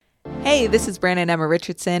Hey, this is Brandon and Emma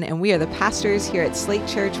Richardson, and we are the pastors here at Slate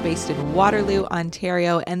Church based in Waterloo,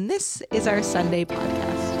 Ontario, and this is our Sunday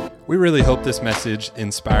podcast. We really hope this message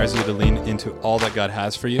inspires you to lean into all that God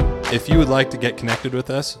has for you. If you would like to get connected with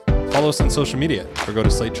us, follow us on social media or go to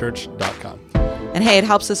slatechurch.com. And hey, it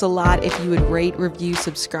helps us a lot if you would rate, review,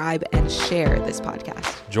 subscribe, and share this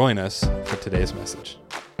podcast. Join us for today's message.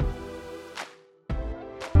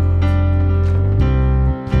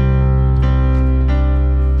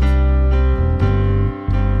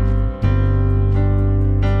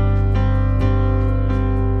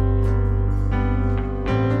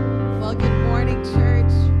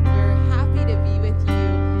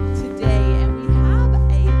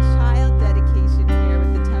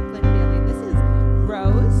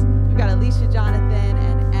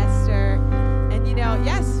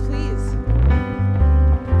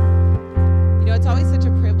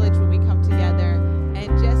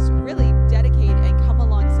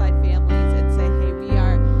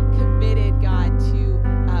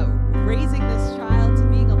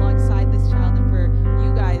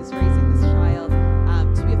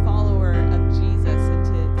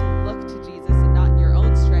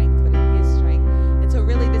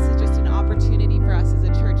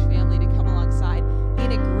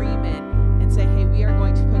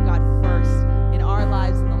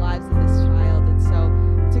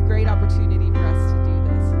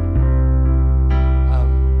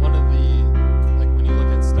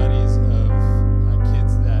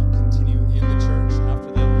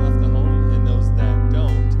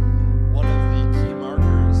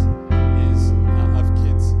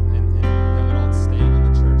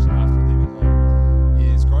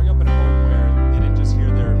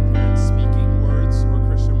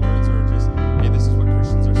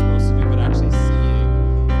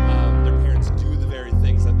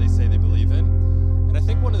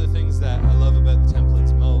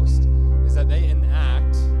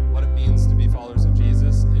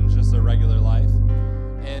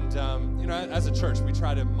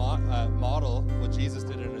 Model what Jesus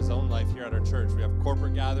did in his own life here at our church. We have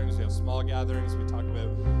corporate gatherings, we have small gatherings, we talk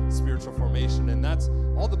about spiritual formation, and that's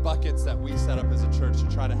all the buckets that we set up as a church to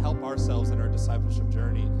try to help ourselves in our discipleship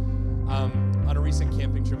journey. On a recent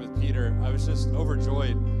camping trip with Peter, I was just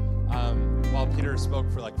overjoyed while Peter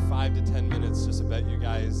spoke for like 5 to 10 minutes just about you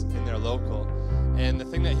guys in their local. And the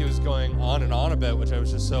thing that he was going on and on about, which I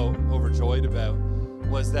was just so overjoyed about,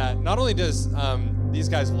 was that not only does these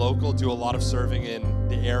guys local do a lot of serving in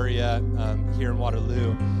the area here in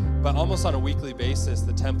Waterloo, but almost on a weekly basis,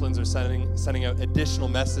 the Templins are sending out additional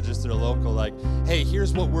messages to the local, like, hey,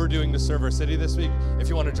 here's what we're doing to serve our city this week. If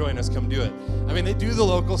you want to join us, come do it. I mean, they do the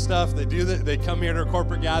local stuff. They come here to a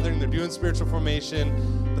corporate gathering. They're doing spiritual formation.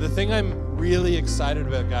 But the thing I'm really excited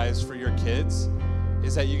about, guys, for your kids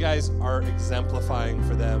is that you guys are exemplifying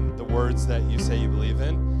for them the words that you say you believe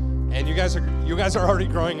in. And you guys are already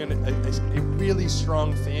growing a really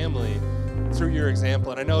strong family through your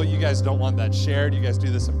example. And I know you guys don't want that shared. You guys do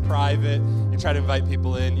this in private. You try to invite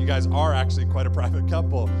people in. You guys are actually quite a private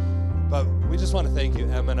couple. But we just want to thank you,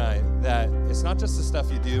 Em and I, that it's not just the stuff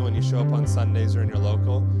you do when you show up on Sundays or in your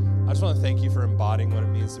local. I just want to thank you for embodying what it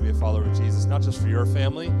means to be a follower of Jesus, not just for your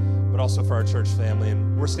family, but also for our church family.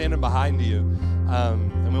 And we're standing behind you,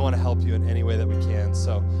 and we want to help you in any way that we can.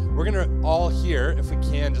 So we're going to all here, if we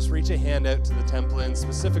can, just reach a hand out to the Templins,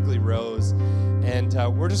 specifically Rose, and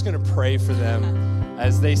we're just going to pray for them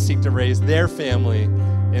as they seek to raise their family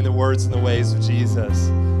in the words and the ways of Jesus.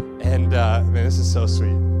 And man, this is so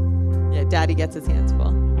sweet. Yeah, Daddy gets his hands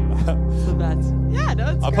full. So that's, yeah,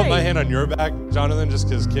 no, it's I'll great. put my hand on your back, Jonathan, just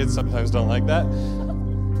because kids sometimes don't like that.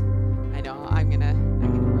 I know, I'm gonna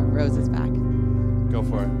rub Rose's back. Go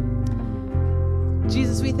for it.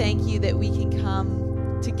 Jesus, we thank you that we can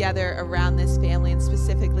come together around this family and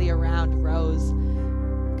specifically around Rose.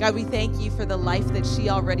 God, we thank you for the life that she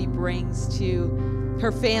already brings to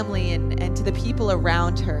her family and to the people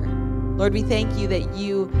around her. Lord, we thank you that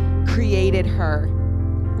you created her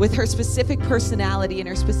with her specific personality and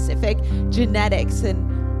her specific genetics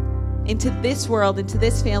and into this world, into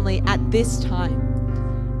this family at this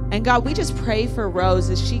time. And God, we just pray for Rose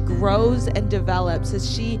as she grows and develops, as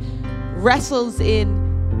she wrestles in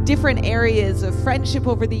different areas of friendship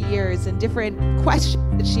over the years and different questions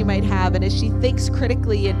that she might have, and as she thinks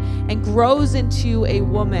critically and grows into a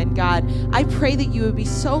woman. God, I pray that you would be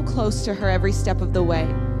so close to her every step of the way,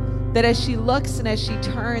 that as she looks and as she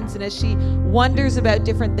turns and as she wonders about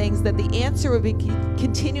different things, that the answer would be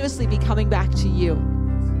continuously be coming back to you.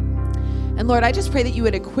 And Lord, I just pray that you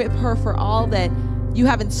would equip her for all that you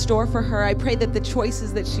have in store for her. I pray that the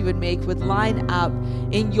choices that she would make would line up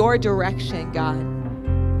in your direction, God.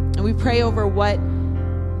 And we pray over what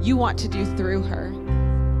you want to do through her.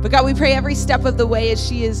 But God, we pray every step of the way as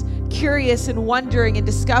she is curious and wondering and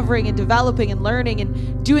discovering and developing and learning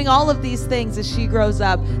and doing all of these things as she grows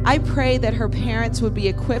up, I pray that her parents would be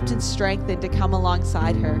equipped and strengthened to come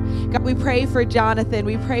alongside her. God, we pray for Jonathan.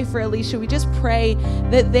 We pray for Alicia. We just pray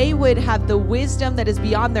that they would have the wisdom that is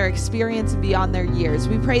beyond their experience and beyond their years.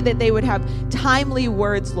 We pray that they would have timely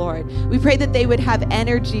words, Lord. We pray that they would have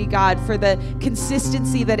energy, God, for the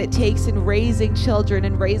consistency that it takes in raising children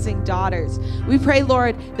and raising daughters. We pray,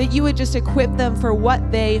 Lord, that you would just equip them for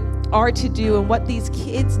what they are to do and what these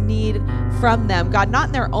kids need from them. God, not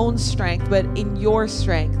in their own strength, but in your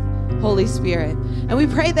strength, Holy Spirit. And we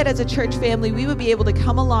pray that as a church family, we would be able to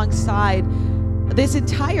come alongside this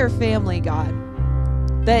entire family, God.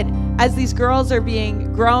 That as these girls are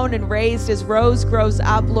being grown and raised, as Rose grows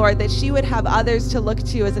up, Lord, that she would have others to look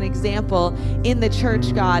to as an example in the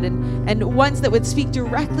church, God, and ones that would speak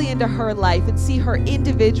directly into her life and see her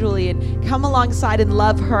individually and come alongside and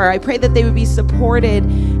love her. I pray that they would be supported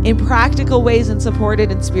in practical ways and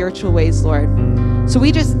supported in spiritual ways, Lord. So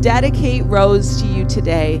we just dedicate Rose to you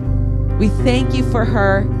today. We thank you for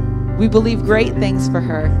her. We believe great things for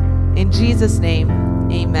her. In Jesus' name,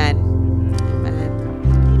 amen.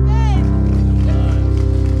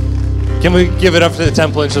 Can we give it up to the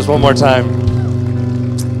Templins just one more time?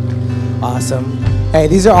 Awesome. Hey,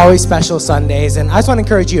 these are always special Sundays, and I just want to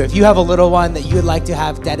encourage you, if you have a little one that you would like to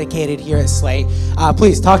have dedicated here at Slate,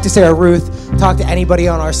 please talk to Sarah Ruth, talk to anybody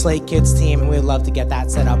on our Slate Kids team, and we'd love to get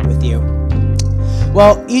that set up with you.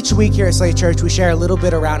 Well, each week here at Slate Church, we share a little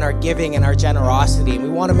bit around our giving and our generosity, and we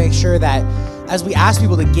want to make sure that as we ask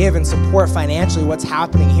people to give and support financially what's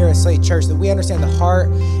happening here at Slate Church, that we understand the heart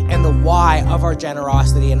and the why of our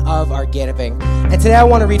generosity and of our giving. And today I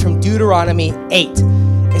want to read from Deuteronomy 8.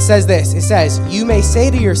 It says this, it says, "You may say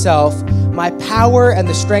to yourself, my power and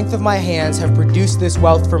the strength of my hands have produced this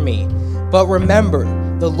wealth for me. But remember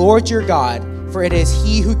the Lord your God, for it is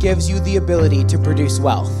he who gives you the ability to produce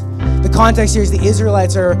wealth." The context here is the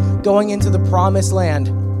Israelites are going into the promised land.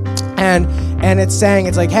 And it's saying,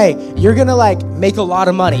 it's like, hey, you're going to make a lot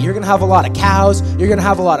of money. You're going to have a lot of cows. You're going to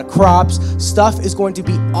have a lot of crops. Stuff is going to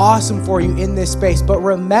be awesome for you in this space. But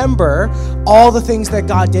remember all the things that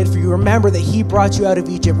God did for you. Remember that he brought you out of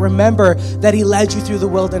Egypt. Remember that he led you through the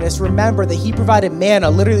wilderness. Remember that he provided manna,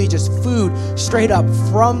 literally just food straight up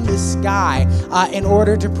from the sky in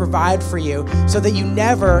order to provide for you, so that you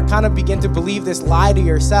never kind of begin to believe this lie to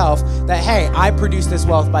yourself that, hey, I produce this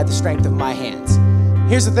wealth by the strength of my hands.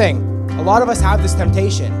 Here's the thing. A lot of us have this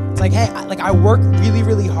temptation. It's like, hey, I work really,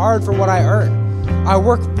 really hard for what I earn. I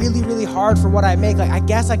work really, really hard for what I make. I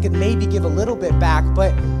guess I could maybe give a little bit back,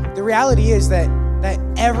 but the reality is that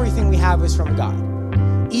everything we have is from God.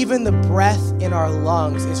 Even the breath in our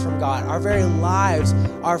lungs is from God. Our very lives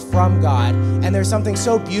are from God. And there's something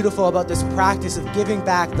so beautiful about this practice of giving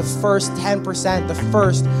back the first 10%, the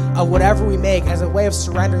first of whatever we make, as a way of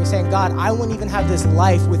surrendering, saying, God, I wouldn't even have this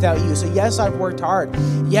life without you. So yes, I've worked hard.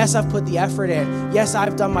 Yes, I've put the effort in. Yes,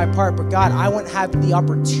 I've done my part. But God, I wouldn't have the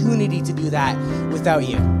opportunity to do that without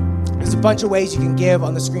you. There's a bunch of ways you can give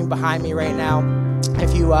on the screen behind me right now.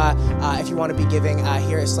 If you want to be giving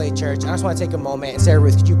here at Slate Church. I just want to take a moment. And Sarah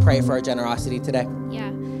Ruth, could you pray for our generosity today?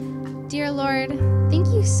 Yeah. Dear Lord, thank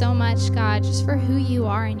you so much, God, just for who you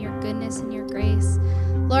are and your goodness and your grace.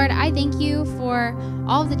 Lord, I thank you for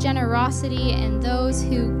all of the generosity and those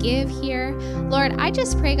who give here. Lord, I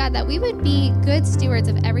just pray, God, that we would be good stewards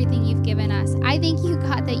of everything you've given us. I thank you,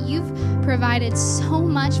 God, that you've provided so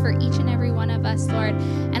much for each and every one of us, Lord.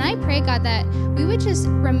 And I pray, God, that we would just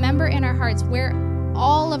remember in our hearts where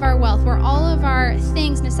all of our wealth, where all of our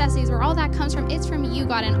things, necessities, where all that comes from, it's from you,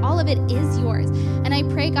 God, and all of it is yours. And I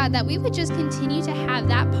pray, God, that we would just continue to have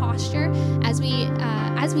that posture as we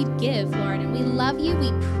give, Lord. And we love you, we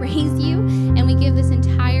praise you, and we give this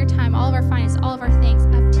entire time, all of our finances, all of our things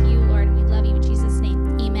up to you, Lord. And we love you in Jesus'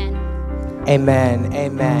 name. Amen. Amen.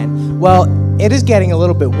 Amen. Well, it is getting a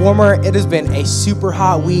little bit warmer. It has been a super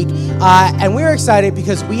hot week. And we're excited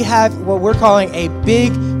because we have what we're calling a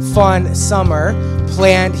big, fun summer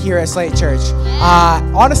planned here at Slate Church.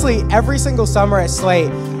 Honestly, every single summer at Slate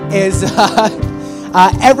is...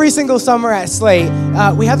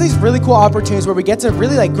 we have these really cool opportunities where we get to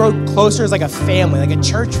really grow closer as a family, like a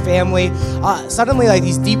church family. Suddenly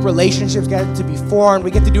these deep relationships get to be formed.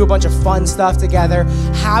 We get to do a bunch of fun stuff together,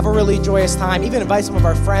 have a really joyous time, even invite some of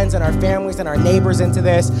our friends and our families and our neighbors into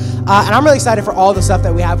this. And I'm really excited for all the stuff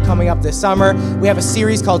that we have coming up this summer. We have a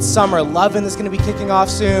series called Summer Lovin' that's going to be kicking off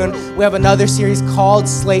soon. We have another series called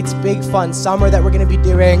Slate's Big Fun Summer that we're going to be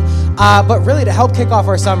doing. But really, to help kick off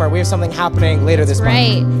our summer, we have something happening later this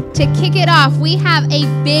right. To kick it off, we have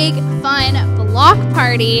a big, fun block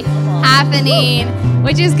party happening,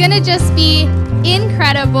 which is going to just be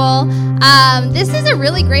incredible. This is a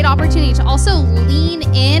really great opportunity to also lean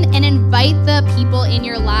in and invite the people in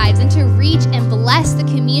your lives and to reach and bless the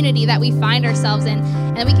community that we find ourselves in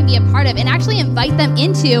and that we can be a part of, and actually invite them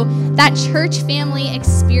into that church family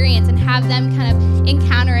experience and have them kind of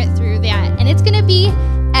encounter it through that. And it's going to be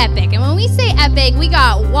epic. And when we say epic, we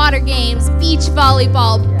got water games, beach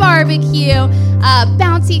volleyball, barbecue,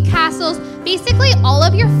 bouncy castles, basically all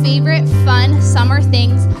of your favorite fun summer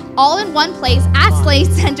things all in one place at Slade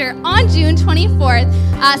Center on June 24th.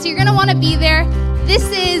 So you're going to want to be there. This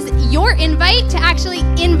is your invite to actually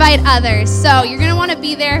invite others. So you're going to want to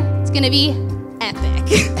be there. It's going to be epic.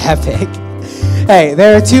 Epic. Hey,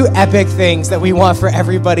 there are two epic things that we want for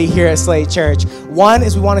everybody here at Slate Church. One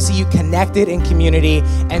is we want to see you connected in community,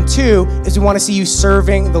 and two is we want to see you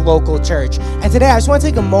serving the local church. And today I just want to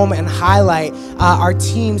take a moment and highlight our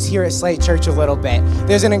teams here at Slate Church a little bit.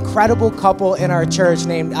 There's an incredible couple in our church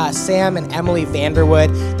named Sam and Emily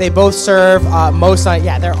Vanderwood. They both serve most Sundays.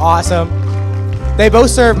 Yeah, they're awesome. They both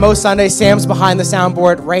serve most Sundays. Sam's behind the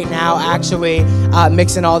soundboard right now, actually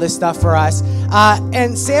mixing all this stuff for us.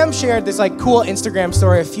 And Sam shared this cool Instagram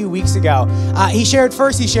story a few weeks ago. He shared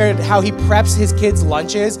how he preps his kids'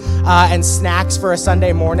 lunches and snacks for a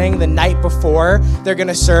Sunday morning the night before they're going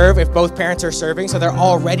to serve, if both parents are serving. So they're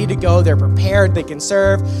all ready to go. They're prepared. They can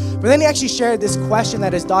serve. But then he actually shared this question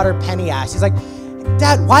that his daughter Penny asked. He's like,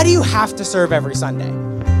 Dad, why do you have to serve every Sunday?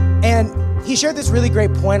 And he shared this really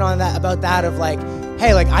great point on that, about that of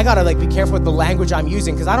hey, I gotta be careful with the language I'm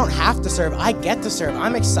using because I don't have to serve. I get to serve.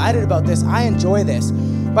 I'm excited about this. I enjoy this.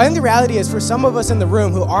 But I think the reality is for some of us in the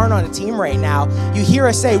room who aren't on a team right now, you hear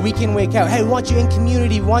us say week in, week out, hey, we want you in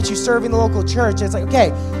community. We want you serving the local church. And it's okay,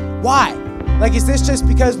 why? Is this just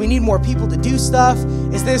because we need more people to do stuff?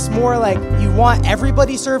 Is this more you want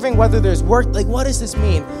everybody serving, whether there's work? What does this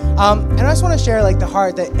mean? And I just want to share the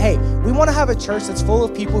heart that, hey, we want to have a church that's full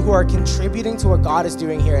of people who are contributing to what God is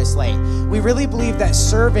doing here at Slate. We really believe that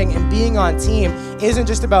serving and being on team isn't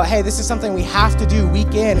just about, hey, this is something we have to do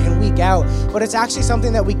week in and week out, but it's actually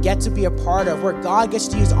something that we get to be a part of, where God gets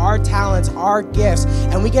to use our talents, our gifts,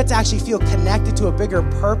 and we get to actually feel connected to a bigger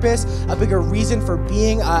purpose, a bigger reason for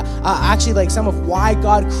being, actually some of why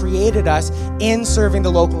God created us in serving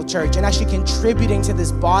the local church and actually contributing to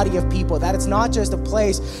this body of people, that it's not just a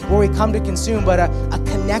place where we come to consume, but a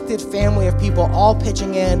connected family of people all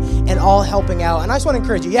pitching in and all helping out. And I just want to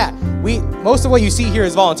encourage you, most of what you see here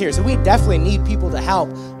is volunteers, so we definitely need people to help.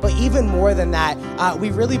 But even more than that, we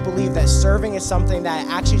really believe that serving is something that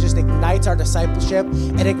actually just ignites our discipleship,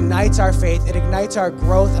 it ignites our faith, it ignites our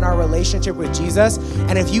growth and our relationship with Jesus.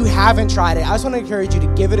 And if you haven't tried it, I just want to encourage you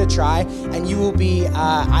to give it a try, and you will be,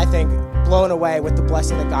 I think, blown away with the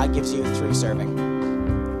blessing that God gives you through serving.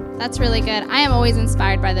 That's really good. I am always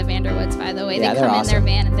inspired by the Vanderwoods, by the way. Yeah, they come awesome. in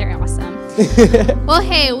their van and they're awesome. Well,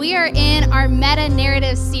 hey, we are in our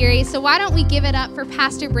meta-narrative series, so why don't we give it up for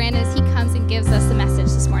Pastor Brandon as he comes and gives us the message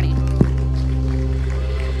this morning.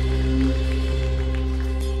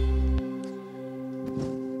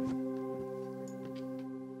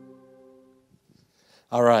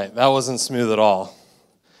 All right, that wasn't smooth at all.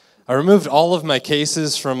 I removed all of my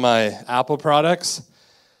cases from my Apple products,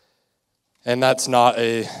 and that's not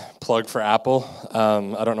a plug for Apple.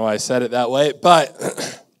 I don't know why I said it that way,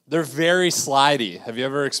 but they're very slidey. Have you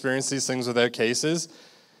ever experienced these things without cases?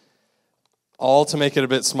 All to make it a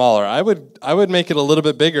bit smaller. I would make it a little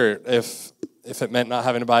bit bigger if it meant not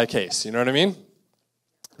having to buy a case. You know what I mean?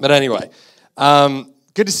 But anyway,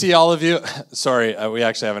 good to see all of you. Sorry, we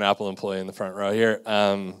actually have an Apple employee in the front row here.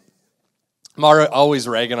 I'm always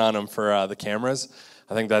ragging on him for the cameras.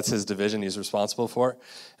 I think that's his division he's responsible for.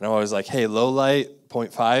 And I'm always like, hey, low light,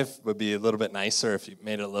 0.5 would be a little bit nicer if you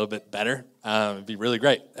made it a little bit better. It'd be really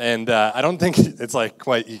great. And I don't think it's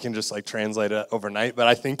quite, you can just translate it overnight, but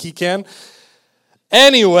I think he can.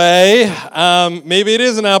 Anyway, maybe it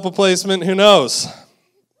is an Apple placement, who knows?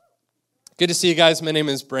 Good to see you guys. My name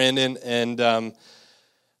is Brandon, and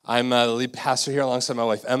I'm the lead pastor here alongside my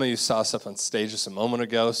wife, Emma. You saw us up on stage just a moment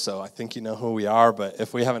ago, so I think you know who we are. But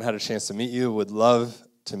if we haven't had a chance to meet you, would love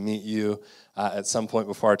to meet you at some point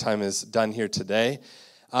before our time is done here today.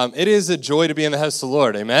 It is a joy to be in the house of the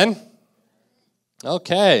Lord. Amen?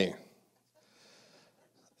 Okay.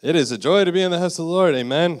 It is a joy to be in the house of the Lord.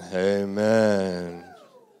 Amen? Amen.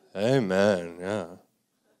 Amen. Yeah.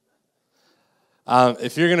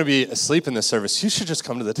 If you're going to be asleep in this service, you should just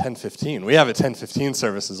come to the 10:15. We have a 10:15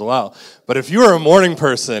 service as well. But if you are a morning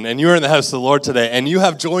person and you're in the house of the Lord today and you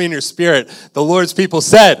have joy in your spirit, the Lord's people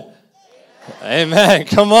said, Amen.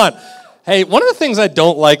 Come on. Hey, one of the things I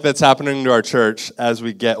don't like that's happening to our church as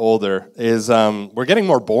we get older is we're getting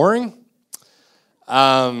more boring.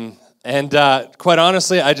 And quite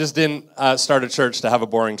honestly, I just didn't start a church to have a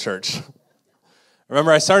boring church.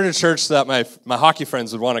 Remember, I started a church so that my hockey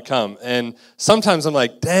friends would want to come. And sometimes I'm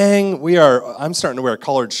like, dang, I'm starting to wear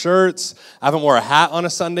colored shirts. I haven't wore a hat on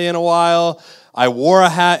a Sunday in a while. I wore a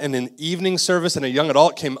hat in an evening service, and a young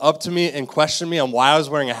adult came up to me and questioned me on why I was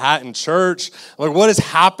wearing a hat in church. I'm like, what is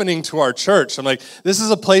happening to our church? I'm like, this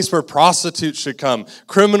is a place where prostitutes should come,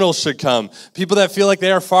 criminals should come, people that feel like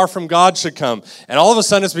they are far from God should come. And all of a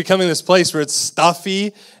sudden, it's becoming this place where it's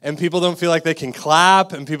stuffy, and people don't feel like they can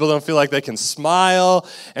clap, and people don't feel like they can smile.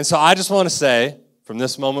 And so I just want to say, from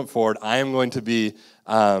this moment forward, I am going to be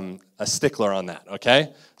a stickler on that,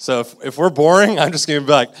 okay? So if we're boring, I'm just going to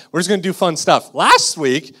be like, we're just going to do fun stuff. Last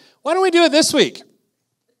week, why don't we do it this week?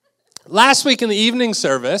 Last week in the evening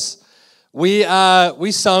service, we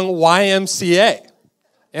sung YMCA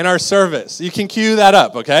in our service. You can cue that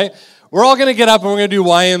up, okay? We're all going to get up and we're going to do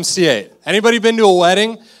YMCA. Anybody been to a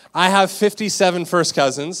wedding? I have 57 first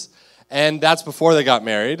cousins, and that's before they got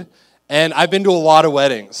married. And I've been to a lot of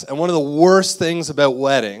weddings. And one of the worst things about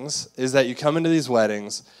weddings is that you come into these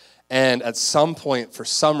weddings, and at some point, for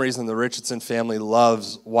some reason, the Richardson family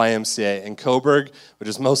loves YMCA. And Coburg, which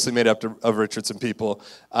is mostly made up of Richardson people,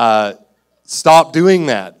 stop doing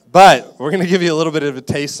that. But we're going to give you a little bit of a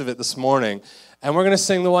taste of it this morning. And we're going to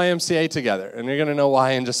sing the YMCA together. And you're going to know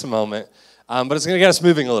why in just a moment. But it's going to get us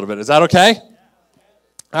moving a little bit. Is that okay?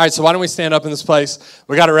 All right, so why don't we stand up in this place?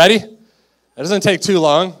 We got it ready? It doesn't take too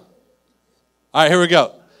long. All right, here we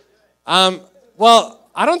go. Well,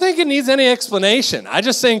 I don't think it needs any explanation. I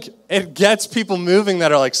just think it gets people moving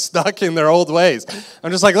that are like stuck in their old ways.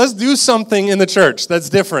 I'm just like, let's do something in the church that's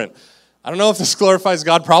different. I don't know if this glorifies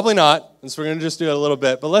God. Probably not. And so we're going to just do it a little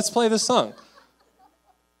bit. But let's play this song.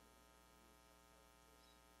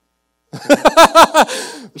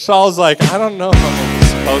 Shaw's like, I don't know if I'm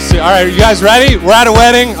supposed to. All right, are you guys ready? We're at a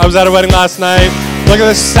wedding. I was at a wedding last night. Look at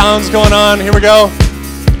this sounds going on. Here we go.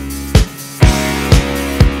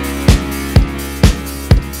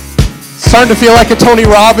 Starting to feel like a Tony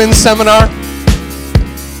Robbins seminar.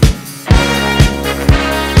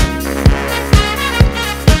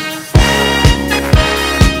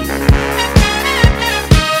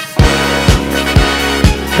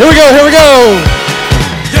 Here we go, here we go.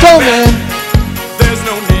 Young man, there's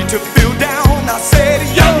no need to feel down. I said,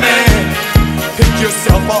 young man, pick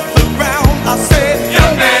yourself off the ground. I said,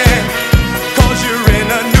 young man, 'cause you're in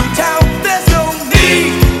a new town. There's no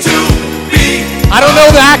need to be. I don't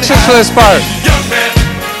know the actions for this part. Young man,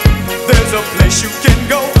 there's a place you can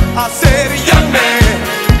go. I said, young man,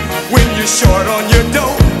 when you're short on your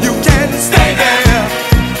dough, you can stay there.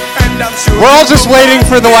 And I'm sure we're all just waiting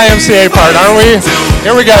for the YMCA part, aren't we?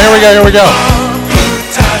 Here we go, here we go, here we go.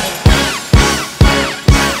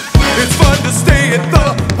 It's fun to stay at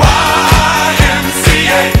the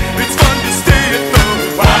YMCA. It's fun to stay at the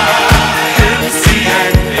YMCA.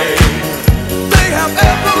 They have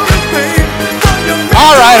everything for your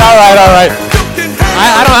All right.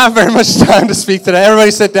 I don't have very much time to speak today. Everybody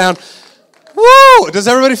sit down. Woo! Does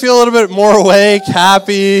everybody feel a little bit more awake,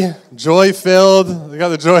 happy, joy-filled? You got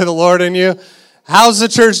the joy of the Lord in you? How's the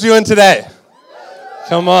church doing today?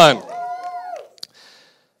 Come on.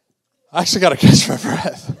 I actually got to catch my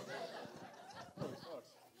breath.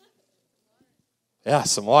 Yeah,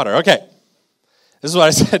 some water. Okay. This is what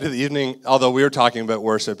I said to the evening, although we were talking about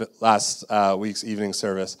worship at last week's evening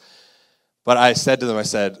service. But I said to them,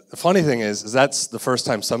 the funny thing is that's the first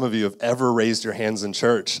time some of you have ever raised your hands in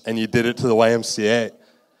church, and you did it to the YMCA.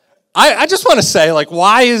 I just want to say,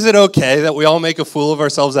 why is it okay that we all make a fool of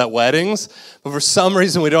ourselves at weddings, but for some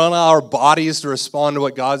reason we don't allow our bodies to respond to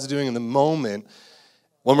what God's doing in the moment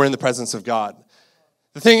when we're in the presence of God?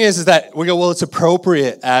 The thing is that we go, well, it's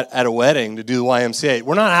appropriate at a wedding to do the YMCA.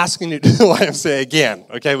 We're not asking you to do the YMCA again,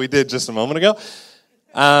 okay? We did just a moment ago.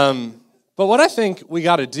 But what I think we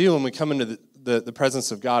got to do when we come into the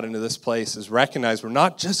presence of God, into this place, is recognize we're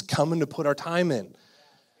not just coming to put our time in.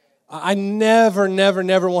 I never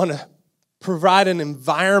want to provide an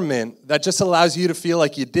environment that just allows you to feel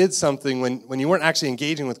like you did something when you weren't actually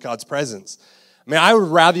engaging with God's presence. I mean, I would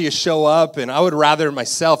rather you show up, and I would rather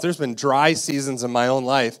myself, there's been dry seasons in my own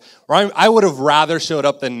life where I would have rather showed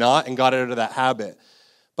up than not and got out of that habit.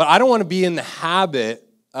 But I don't want to be in the habit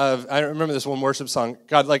I remember this one worship song.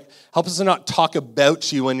 God, like, help us to not talk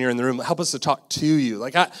about you when you're in the room. Help us to talk to you.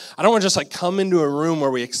 Like, I don't want to just like come into a room where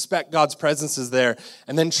we expect God's presence is there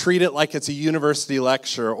and then treat it like it's a university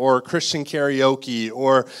lecture or Christian karaoke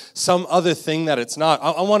or some other thing that it's not.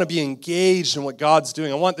 I want to be engaged in what God's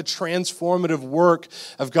doing. I want the transformative work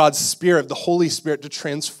of God's Spirit, the Holy Spirit, to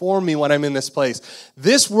transform me when I'm in this place.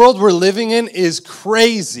 This world we're living in is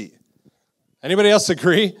crazy. Anybody else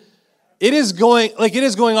agree? It is going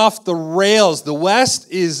off the rails. The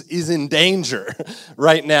West is in danger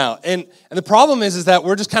right now. And the problem is that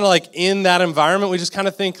we're just kind of like in that environment. We just kind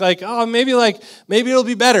of think like, oh, maybe it'll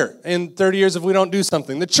be better in 30 years if we don't do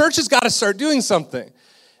something. The church has got to start doing something.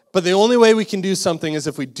 But the only way we can do something is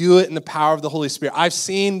if we do it in the power of the Holy Spirit. I've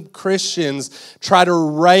seen Christians try to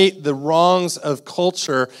right the wrongs of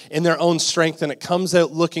culture in their own strength, and it comes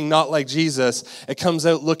out looking not like Jesus. It comes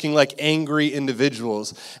out looking like angry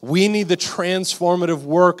individuals. We need the transformative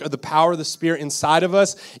work of the power of the Spirit inside of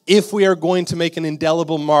us if we are going to make an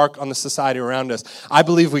indelible mark on the society around us. I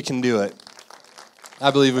believe we can do it.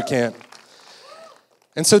 I believe we can.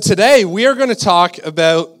 And so today we are going to talk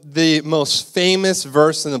about the most famous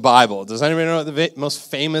verse in the Bible. Does anybody know what the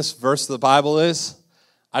most famous verse of the Bible is?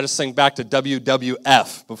 I just think back to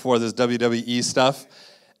WWF before this WWE stuff,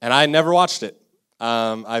 and I never watched it.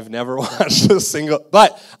 I've never watched a single,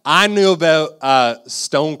 but I knew about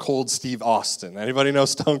Stone Cold Steve Austin. Anybody know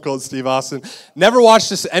Stone Cold Steve Austin? Never watched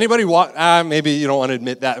this. Anybody watch? Maybe you don't want to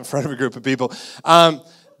admit that in front of a group of people,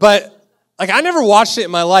 but. Like, I never watched it in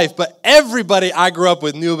my life, but everybody I grew up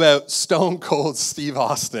with knew about Stone Cold Steve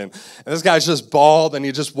Austin. And this guy's just bald, and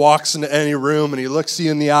he just walks into any room, and he looks you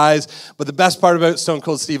in the eyes. But the best part about Stone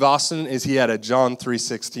Cold Steve Austin is he had a John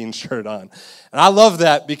 3:16 shirt on. And I love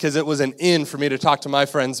that because it was an in for me to talk to my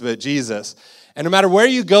friends about Jesus. And no matter where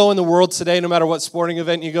you go in the world today, no matter what sporting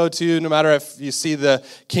event you go to, no matter if you see the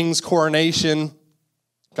king's coronation,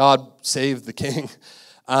 God save the king,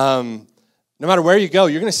 no matter where you go,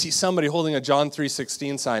 you're going to see somebody holding a John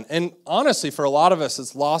 3:16 sign. And honestly, for a lot of us,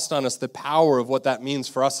 it's lost on us the power of what that means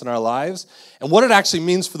for us in our lives and what it actually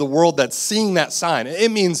means for the world that's seeing that sign.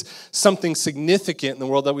 It means something significant in the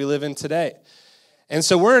world that we live in today. And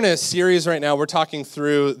so we're in a series right now. We're talking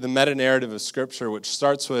through the meta-narrative of Scripture, which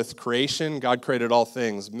starts with creation. God created all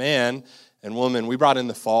things. Man and woman, we brought in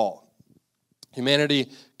the fall. Humanity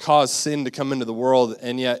caused sin to come into the world,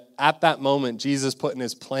 and yet at that moment, Jesus put in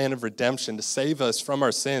his plan of redemption to save us from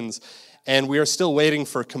our sins, and we are still waiting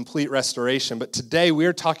for complete restoration. But today, we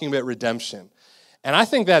are talking about redemption. And I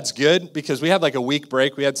think that's good because we had like a week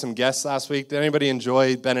break. We had some guests last week. Did anybody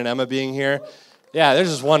enjoy Ben and Emma being here? Yeah, they're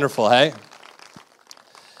just wonderful, hey?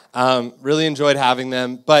 Really enjoyed having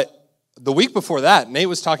them. But the week before that, Nate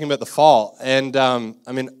was talking about the fall. And,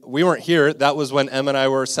 we weren't here. That was when Emma and I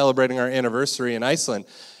were celebrating our anniversary in Iceland.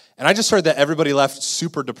 And I just heard that everybody left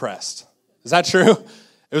super depressed. Is that true?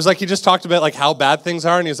 It was like he just talked about like how bad things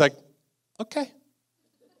are, and he was like, okay,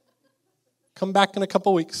 come back in a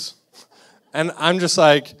couple weeks. And I'm just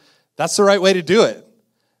like, that's the right way to do it.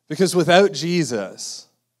 Because without Jesus,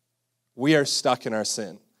 we are stuck in our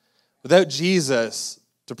sin. Without Jesus,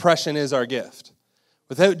 depression is our gift.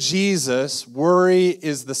 Without Jesus, worry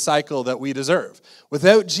is the cycle that we deserve.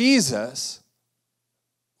 Without Jesus,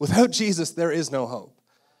 there is no hope.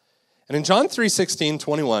 And in John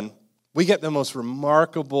 3:16-21, we get the most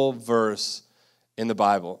remarkable verse in the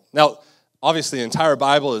Bible. Now, obviously, the entire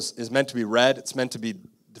Bible is meant to be read. It's meant to be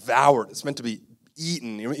devoured. It's meant to be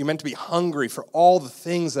eaten. You're meant to be hungry for all the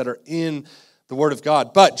things that are in the Word of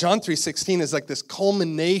God. But John 3:16 is like this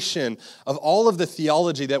culmination of all of the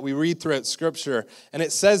theology that we read throughout Scripture. And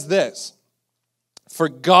it says this, "For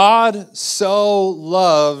God so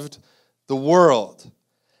loved the world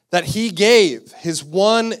that he gave his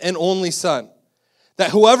one and only Son,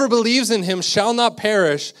 that whoever believes in him shall not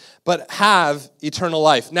perish, but have eternal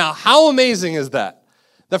life." Now, how amazing is that?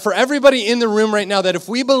 That for everybody in the room right now, that if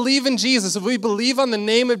we believe in Jesus, if we believe on the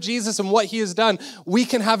name of Jesus and what he has done, we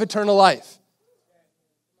can have eternal life.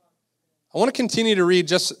 I want to continue to read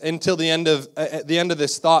just until the end of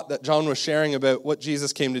this thought that John was sharing about what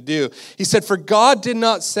Jesus came to do. He said, "For God did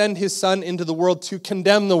not send his Son into the world to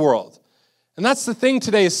condemn the world." And that's the thing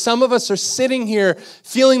today, is some of us are sitting here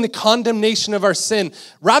feeling the condemnation of our sin.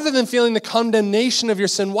 Rather than feeling the condemnation of your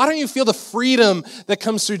sin, why don't you feel the freedom that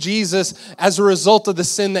comes through Jesus as a result of the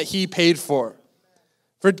sin that he paid for?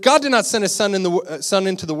 For God did not send his Son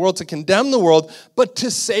into the world to condemn the world, but to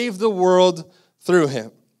save the world through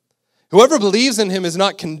him. Whoever believes in him is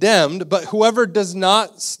not condemned, but whoever does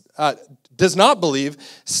not believe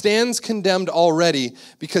stands condemned already,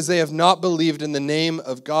 because they have not believed in the name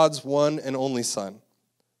of God's one and only Son.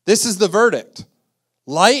 This is the verdict.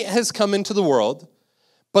 Light has come into the world,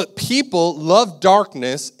 but people love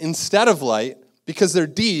darkness instead of light because their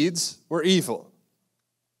deeds were evil.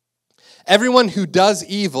 Everyone who does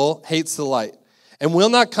evil hates the light and will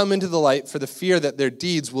not come into the light for the fear that their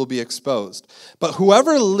deeds will be exposed. But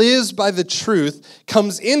whoever lives by the truth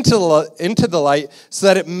comes into the light so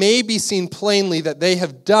that it may be seen plainly that they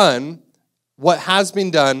have done what has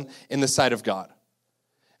been done in the sight of God.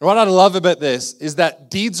 And what I love about this is that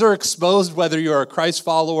deeds are exposed whether you're a Christ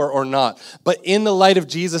follower or not. But in the light of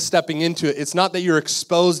Jesus stepping into it, it's not that you're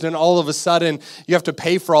exposed and all of a sudden you have to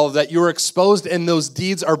pay for all of that. You're exposed and those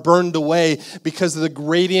deeds are burned away because of the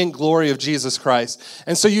radiant glory of Jesus Christ.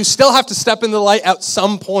 And so you still have to step in the light at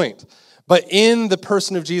some point. But in the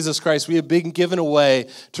person of Jesus Christ, we have been given a way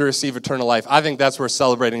to receive eternal life. I think that's what we're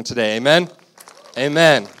celebrating today. Amen?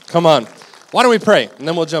 Amen. Come on. Why don't we pray? And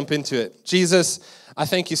then we'll jump into it. Jesus, I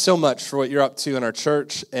thank you so much for what you're up to in our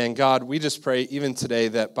church. And God, we just pray even today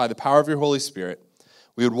that by the power of your Holy Spirit,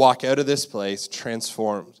 we would walk out of this place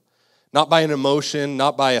transformed. Not by an emotion,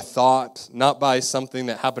 not by a thought, not by something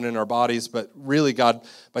that happened in our bodies, but really, God,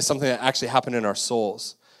 by something that actually happened in our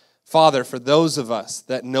souls. Father, for those of us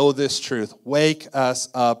that know this truth, wake us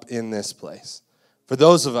up in this place. For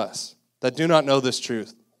those of us that do not know this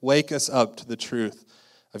truth, wake us up to the truth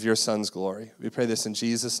of your Son's glory. We pray this in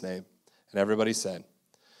Jesus' name. And everybody said,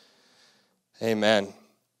 amen.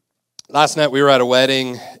 Last night we were at a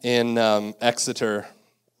wedding in Exeter.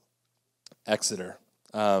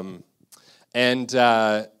 And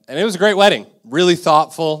it was a great wedding. Really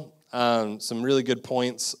thoughtful. Some really good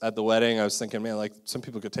points at the wedding. I was thinking, man, like some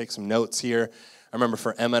people could take some notes here. I remember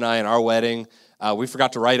for Emma and I in our wedding, we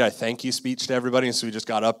forgot to write a thank you speech to everybody. And so we just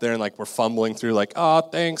got up there and like we're fumbling through like, oh,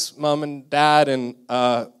 thanks, Mom and Dad. And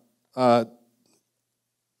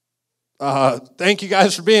thank you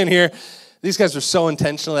guys for being here. These guys were so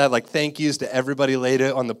intentional. They had like thank yous to everybody laid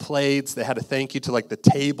it on the plates. They had a thank you to like the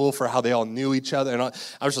table for how they all knew each other. And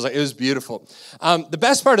I was just like, it was beautiful. The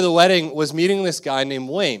best part of the wedding was meeting this guy named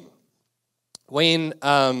Wayne. Wayne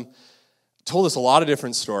told us a lot of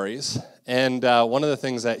different stories. And one of the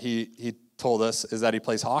things that he told us is that he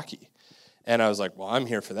plays hockey. And I was like, well, I'm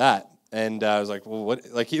here for that. And I was like, well, what?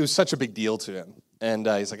 Like, it was such a big deal to him. And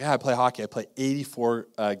he's like, yeah, I play hockey. I play 84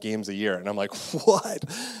 games a year. And I'm like, what?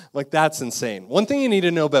 I'm like, that's insane. One thing you need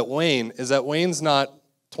to know about Wayne is that Wayne's not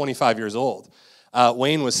 25 years old.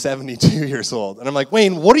 Wayne was 72 years old. And I'm like,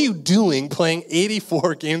 Wayne, what are you doing playing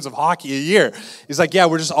 84 games of hockey a year? He's like, yeah,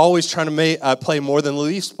 we're just always trying to play more than the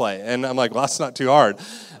Leafs play. And I'm like, well, that's not too hard.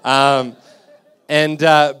 But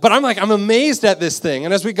I'm like, I'm amazed at this thing.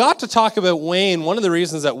 And as we got to talk about Wayne, one of the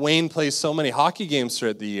reasons that Wayne plays so many hockey games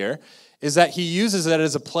throughout the year is that he uses it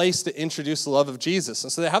as a place to introduce the love of Jesus.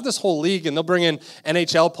 And so they have this whole league, and they'll bring in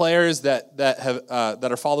NHL players that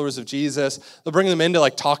are followers of Jesus. They'll bring them in to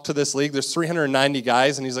like talk to this league. There's 390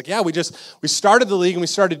 guys, and he's like, yeah, we started the league, and we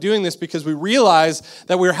started doing this because we realized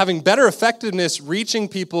that we were having better effectiveness reaching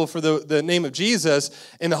people for the name of Jesus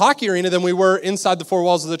in the hockey arena than we were inside the four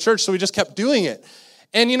walls of the church, so we just kept doing it.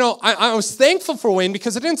 And, you know, I was thankful for Wayne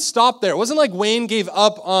because it didn't stop there. It wasn't like Wayne gave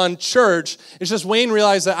up on church. It's just Wayne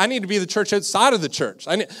realized that I need to be the church outside of the church.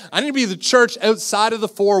 I need to be the church outside of the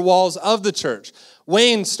four walls of the church.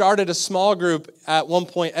 Wayne started a small group at one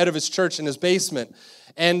point out of his church in his basement.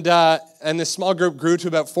 And this small group grew to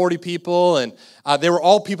about 40 people, and they were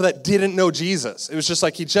all people that didn't know Jesus. It was just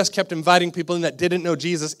like he just kept inviting people in that didn't know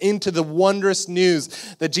Jesus into the wondrous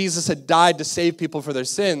news that Jesus had died to save people for their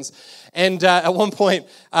sins. And at one point,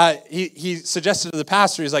 he suggested to the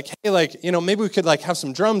pastor, he's like, hey, like, you know, maybe we could like have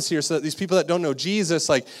some drums here so that these people that don't know Jesus,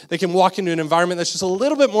 like, they can walk into an environment that's just a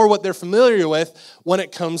little bit more what they're familiar with when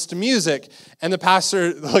it comes to music. And the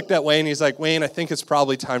pastor looked at Wayne, he's like, Wayne, I think it's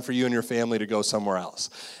probably time for you and your family to go somewhere else.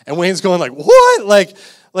 And Wayne's going like, what?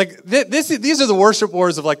 These are the worship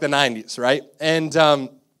wars of like the 90s, right? And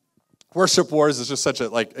worship wars is just such a,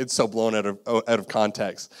 like, it's so blown out of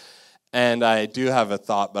context. And I do have a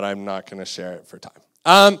thought, but I'm not going to share it for time.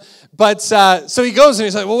 So he goes and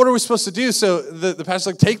he's like, well, what are we supposed to do? So the pastor's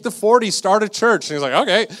like, take the 40, start a church. And he's like,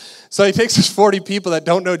 okay. So he takes his 40 people that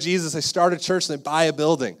don't know Jesus, they start a church, and they buy a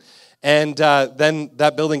building. And then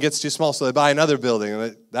that building gets too small, so they buy another building.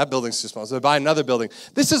 And that building's too small, so they buy another building.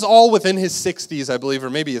 This is all within his 60s, I believe, or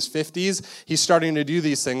maybe his 50s. He's starting to do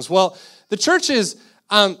these things. Well, the church is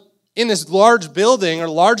in this large building or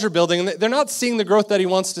larger building, and they're not seeing the growth that he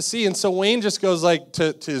wants to see. And so Wayne just goes like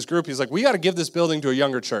to his group. He's like, we got to give this building to a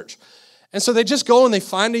younger church. And so they just go and they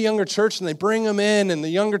find a younger church and they bring them in, and the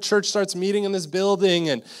younger church starts meeting in this building.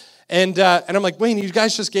 And I'm like, Wayne, you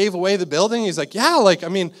guys just gave away the building? He's like, yeah, like, I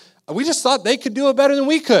mean, we just thought they could do it better than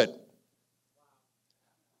we could.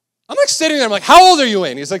 I'm like sitting there, I'm like, how old are you,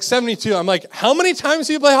 Wayne? He's like 72. I'm like, how many times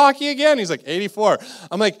do you play hockey again? He's like 84.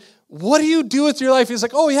 I'm like, what do you do with your life? He's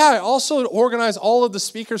like, oh yeah, I also organize all of the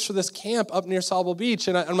speakers for this camp up near Sable Beach.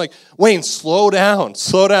 And I'm like, Wayne, slow down.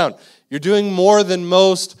 You're doing more than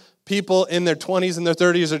most people in their 20s and their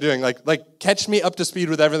 30s are doing. Like catch me up to speed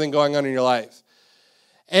with everything going on in your life.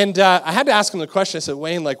 And I had to ask him the question. I said,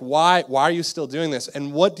 Wayne, like, why are you still doing this?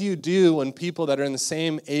 And what do you do when people that are in the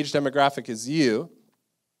same age demographic as you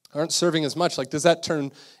aren't serving as much? Like, does that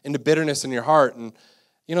turn into bitterness in your heart? And,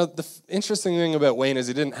 you know, the interesting thing about Wayne is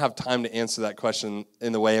he didn't have time to answer that question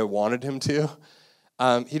in the way I wanted him to.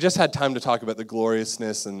 He just had time to talk about the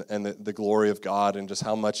gloriousness and the glory of God and just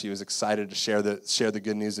how much he was excited to share the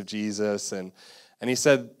good news of Jesus. And he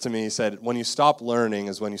said to me, he said, when you stop learning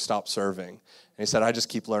is when you stop serving. And he said, I just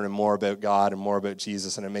keep learning more about God and more about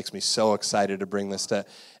Jesus, and it makes me so excited to bring this to.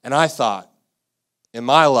 And I thought, in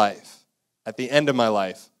my life, at the end of my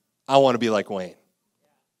life, I want to be like Wayne.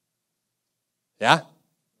 Yeah?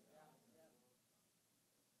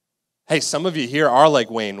 Hey, some of you here are like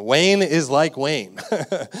Wayne. Wayne is like Wayne.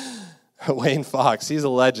 Wayne Fox, he's a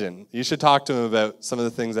legend. You should talk to him about some of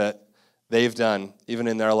the things that they've done, even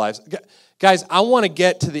in their lives. Guys, I want to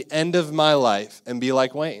get to the end of my life and be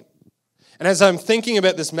like Wayne. And as I'm thinking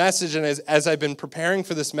about this message and as I've been preparing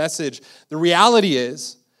for this message, the reality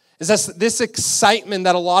is that this excitement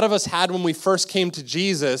that a lot of us had when we first came to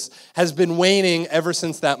Jesus has been waning ever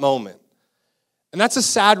since that moment. And that's a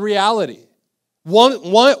sad reality. What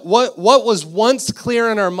was once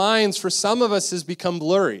clear in our minds for some of us has become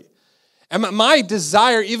blurry. And my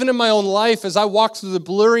desire, even in my own life, as I walk through the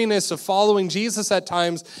blurriness of following Jesus at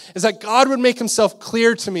times, is that God would make himself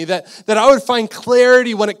clear to me, that I would find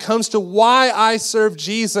clarity when it comes to why I serve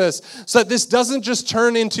Jesus, so that this doesn't just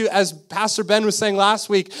turn into, as Pastor Ben was saying last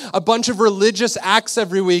week, a bunch of religious acts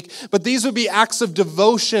every week, but these would be acts of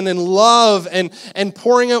devotion and love and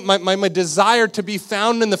pouring out my desire to be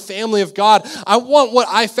found in the family of God. I want what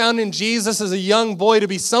I found in Jesus as a young boy to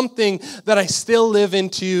be something that I still live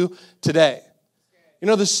into today. You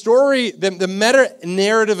know, the story, the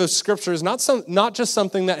meta-narrative of Scripture is not just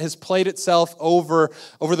something that has played itself over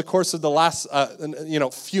the course of the last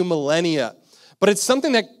few millennia, but it's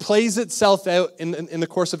something that plays itself out in the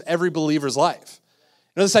course of every believer's life.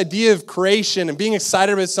 You know, this idea of creation and being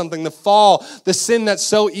excited about something, the fall, the sin that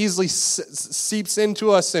so easily seeps into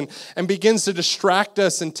us and begins to distract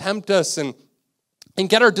us and tempt us and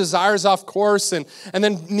get our desires off course, and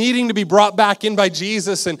then needing to be brought back in by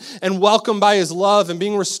Jesus and welcomed by his love and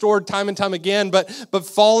being restored time and time again, but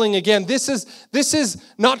falling again. This is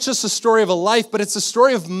not just a story of a life, but it's a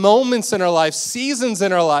story of moments in our life, seasons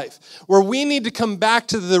in our life, where we need to come back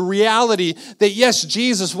to the reality that, yes,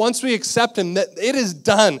 Jesus, once we accept him, that it is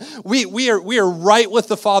done. We are right with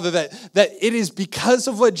the Father, that it is because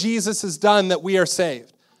of what Jesus has done that we are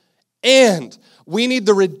saved. And we need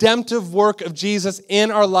the redemptive work of Jesus in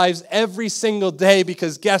our lives every single day,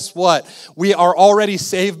 because guess what? We are already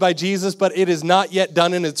saved by Jesus, but it is not yet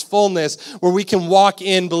done in its fullness, where we can walk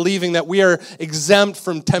in believing that we are exempt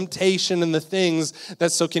from temptation and the things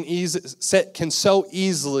that can so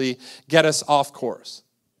easily get us off course.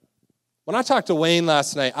 When I talked to Wayne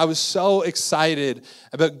last night, I was so excited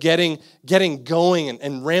about getting going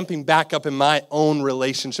and ramping back up in my own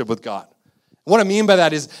relationship with God. What I mean by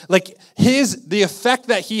that is, like, the effect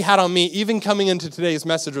that he had on me, even coming into today's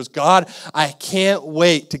message, was, God, I can't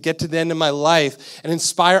wait to get to the end of my life and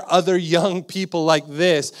inspire other young people like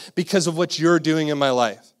this because of what you're doing in my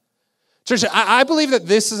life. Church, I believe that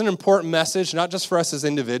this is an important message, not just for us as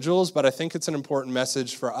individuals, but I think it's an important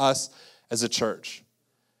message for us as a church.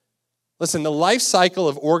 Listen, the life cycle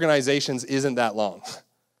of organizations isn't that long.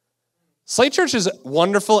 Slate Church is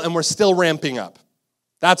wonderful, and we're still ramping up.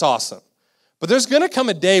 That's awesome. But there's going to come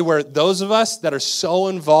a day where those of us that are so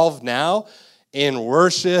involved now in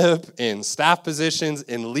worship, in staff positions,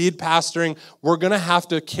 in lead pastoring, we're going to have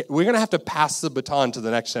to pass the baton to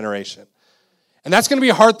the next generation. And that's going to be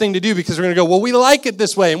a hard thing to do, because we're going to go, well, we like it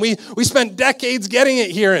this way, and we spent decades getting it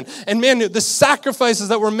here, and man, the sacrifices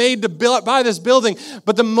that were made to buy this building,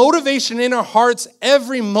 but the motivation in our hearts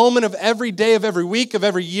every moment of every day of every week of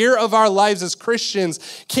every year of our lives as Christians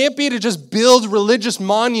can't be to just build religious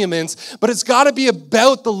monuments, but it's got to be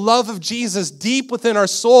about the love of Jesus deep within our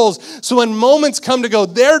souls, so when moments come to go,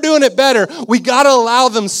 they're doing it better, we got to allow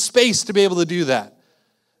them space to be able to do that.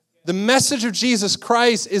 The message of Jesus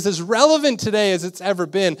Christ is as relevant today as it's ever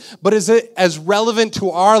been, but is it as relevant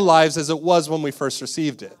to our lives as it was when we first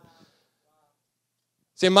received it?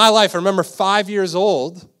 See, in my life, I remember 5 years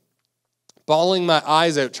old, bawling my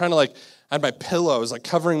eyes out, trying to I had my pillow. I was like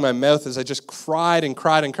covering my mouth as I just cried and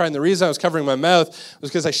cried and cried. And the reason I was covering my mouth was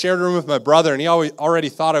because I shared a room with my brother, and he already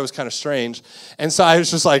thought I was kind of strange. And so I was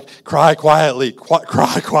just like, cry quietly,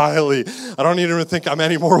 cry quietly. I don't need him to think I'm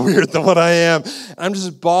any more weird than what I am. And I'm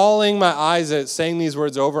just bawling my eyes out, saying these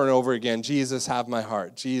words over and over again. Jesus, have my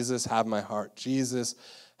heart. Jesus, have my heart. Jesus,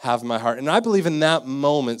 have my heart. And I believe in that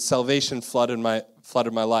moment, salvation flooded my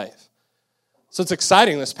life. So it's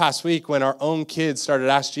exciting this past week when our own kids started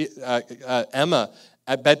asking Emma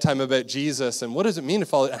at bedtime about Jesus and what does it mean to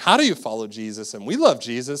follow, how do you follow Jesus? And we love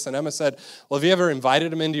Jesus. And Emma said, well, have you ever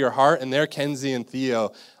invited him into your heart? And there Kenzie and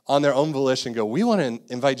Theo on their own volition go, we want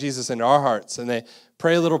to invite Jesus into our hearts. And they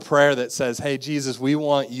pray a little prayer that says, hey, Jesus, we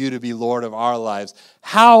want you to be Lord of our lives.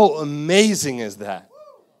 How amazing is that?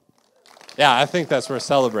 Yeah, I think that's worth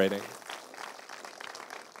celebrating.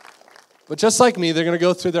 But just like me, they're going to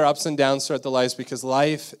go through their ups and downs throughout their lives because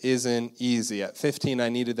life isn't easy. At 15, I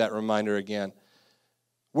needed that reminder again.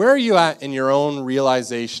 Where are you at in your own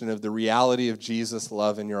realization of the reality of Jesus'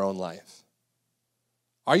 love in your own life?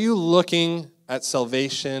 Are you looking at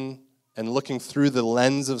salvation and looking through the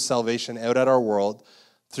lens of salvation out at our world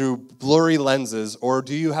through blurry lenses, or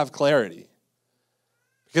do you have clarity?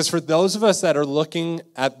 Because for those of us that are looking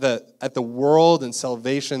at the world and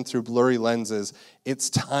salvation through blurry lenses, it's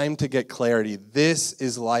time to get clarity. This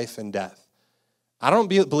is life and death. I don't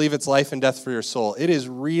believe it's life and death for your soul. It is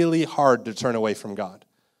really hard to turn away from God.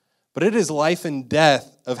 But it is life and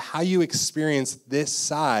death of how you experience this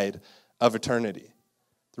side of eternity.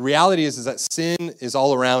 The reality is that sin is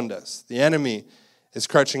all around us. The enemy is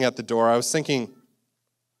crouching at the door. I was thinking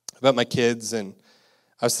about my kids, and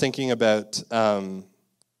I was thinking about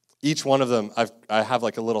each one of them. I have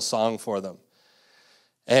like a little song for them.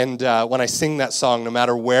 And when I sing that song, no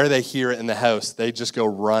matter where they hear it in the house, they just go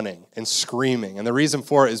running and screaming. And the reason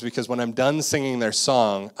for it is because when I'm done singing their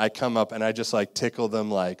song, I come up and I just like tickle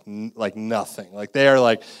them like nothing. Like they are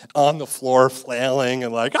like on the floor flailing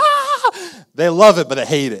and like, ah! They love it, but they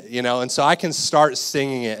hate it, you know? And so I can start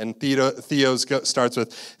singing it, and Theo starts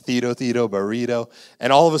with Theo burrito.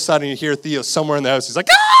 And all of a sudden you hear Theo somewhere in the house, he's like,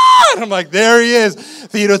 ah! And I'm like, there he is.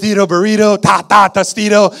 Theo burrito,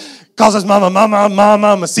 tostito. Calls us mama,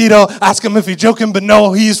 macito. Ask him if he's joking, but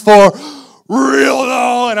no, he's for real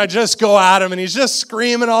though. And I just go at him, and he's just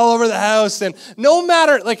screaming all over the house. And no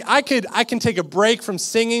matter, like I can take a break from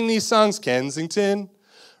singing these songs, Kensington,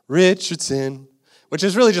 Richardson, which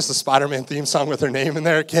is really just a Spider-Man theme song with her name in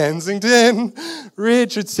there, Kensington,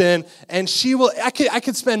 Richardson. And I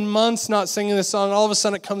could spend months not singing this song. All of a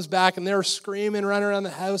sudden it comes back, and they're screaming, running around the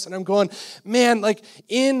house. And I'm going, man, like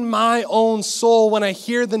in my own soul, when I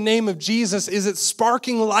hear the name of Jesus, is it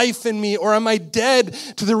sparking life in me, or am I dead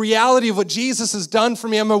to the reality of what Jesus has done for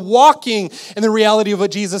me? Am I walking in the reality of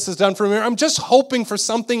what Jesus has done for me? Or I'm just hoping for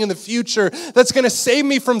something in the future that's going to save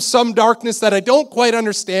me from some darkness that I don't quite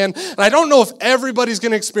understand. And I don't know if everybody's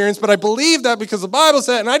going to experience, but I believe that because the Bible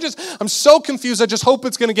said, and I'm so confused, I just hope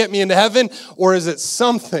it's going to get me into heaven. Or is it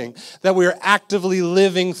something that we are actively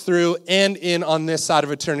living through and in on this side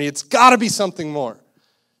of eternity? It's got to be something more.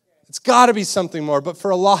 It's got to be something more. But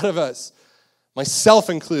for a lot of us,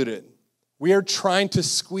 myself included, we are trying to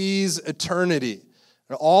squeeze eternity.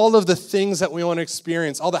 All of the things that we want to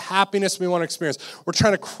experience, all the happiness we want to experience, we're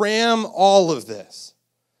trying to cram all of this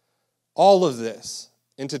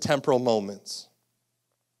into temporal moments.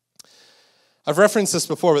 I've referenced this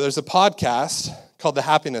before, but there's a podcast called The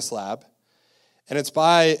Happiness Lab, and it's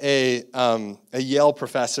by a Yale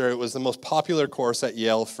professor. It was the most popular course at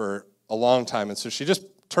Yale for a long time, and so she just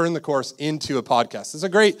turned the course into a podcast. It's a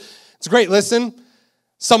great listen.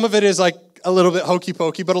 Some of it is like a little bit hokey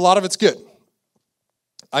pokey, but a lot of it's good.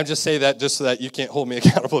 I just say that just so that you can't hold me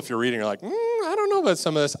accountable if you're reading. You're like, I don't know about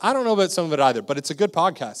some of this. I don't know about some of it either, but it's a good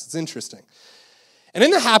podcast. It's interesting. And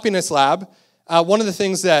in the Happiness Lab, one of the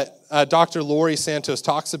things that Dr. Laurie Santos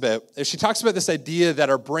talks about is she talks about this idea that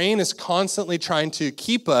our brain is constantly trying to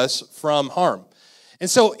keep us from harm. And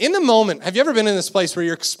so in the moment, have you ever been in this place where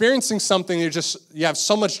you're experiencing something, you have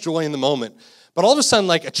so much joy in the moment, but all of a sudden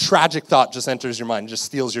like a tragic thought just enters your mind, just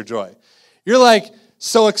steals your joy. You're like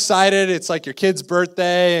so excited, it's like your kid's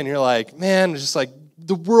birthday, and you're like, man, just like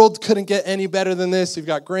the world couldn't get any better than this. You've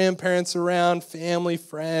got grandparents around, family,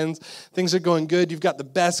 friends. Things are going good. You've got the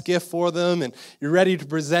best gift for them, and you're ready to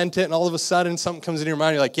present it, and all of a sudden something comes into your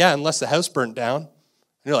mind. You're like, yeah, unless the house burnt down. And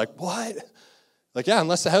you're like, what? Like, yeah,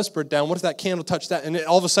 unless the house burnt down. What if that candle touched that? And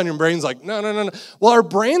all of a sudden your brain's like, no. Well, our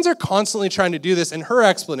brains are constantly trying to do this, and her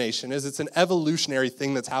explanation is it's an evolutionary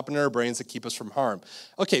thing that's happened in our brains to keep us from harm.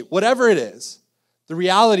 Okay, whatever it is, The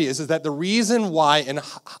reality is that the reason why in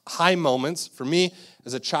high moments, for me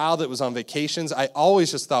as a child that was on vacations, I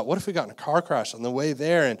always just thought, what if we got in a car crash on the way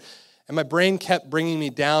there? And my brain kept bringing me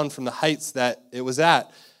down from the heights that it was at.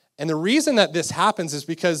 And the reason that this happens is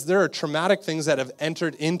because there are traumatic things that have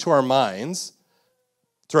entered into our minds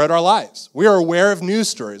throughout our lives. We are aware of news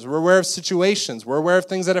stories. We're aware of situations. We're aware of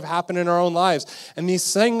things that have happened in our own lives. And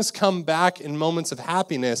these things come back in moments of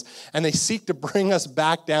happiness, and they seek to bring us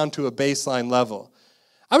back down to a baseline level.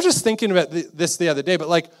 I was just thinking about this the other day, but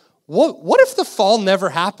like, what if the fall never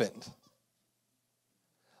happened?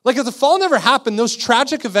 Like, if the fall never happened, those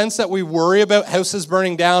tragic events that we worry about, houses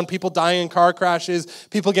burning down, people dying in car crashes,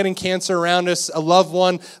 people getting cancer around us, a loved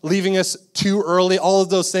one leaving us too early, all of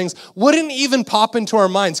those things wouldn't even pop into our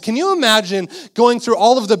minds. Can you imagine going through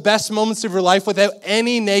all of the best moments of your life without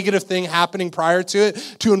any negative thing happening prior to it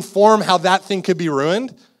to inform how that thing could be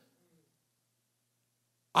ruined?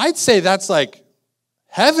 I'd say that's like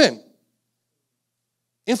heaven.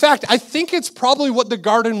 In fact, I think it's probably what the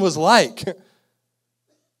garden was like.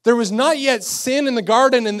 There was not yet sin in the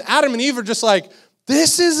garden, and Adam and Eve are just like,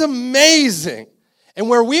 this is amazing. And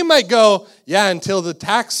where we might go, yeah, until the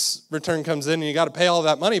tax return comes in and you got to pay all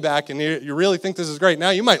that money back and you really think this is great. Now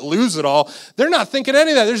you might lose it all. They're not thinking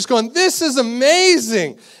any of that. They're just going, this is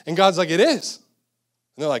amazing. And God's like, it is.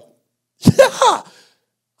 And they're like, yeah,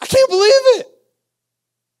 I can't believe it.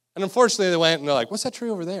 And unfortunately, they went and they're like, what's that tree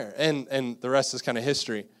over there? And the rest is kind of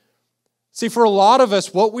history. See, for a lot of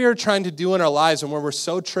us, what we are trying to do in our lives and where we're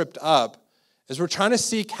so tripped up is we're trying to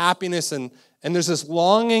seek happiness, and there's this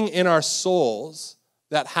longing in our souls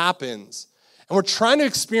that happens. And we're trying to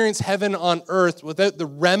experience heaven on earth without the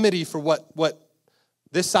remedy for what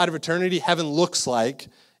this side of eternity, heaven looks like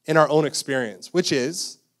in our own experience, which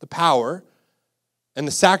is the power and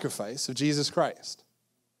the sacrifice of Jesus Christ.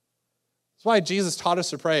 That's why Jesus taught us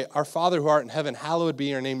to pray, our Father who art in heaven, hallowed be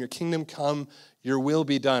your name, your kingdom come, your will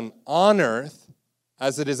be done on earth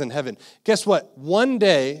as it is in heaven. Guess what? One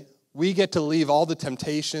day, we get to leave all the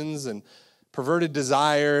temptations and perverted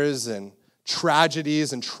desires and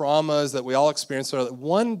tragedies and traumas that we all experience.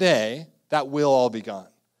 One day, that will all be gone.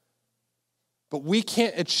 But we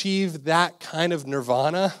can't achieve that kind of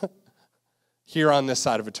nirvana here on this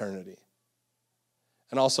side of eternity.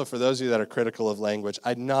 And also, for those of you that are critical of language,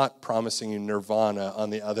 I'm not promising you nirvana on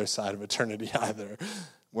the other side of eternity either.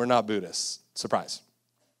 We're not Buddhists. Surprise.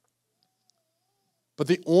 But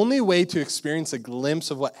the only way to experience a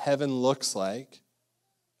glimpse of what heaven looks like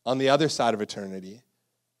on the other side of eternity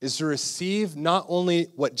is to receive not only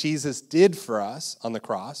what Jesus did for us on the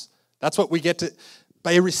cross, that's what we get to,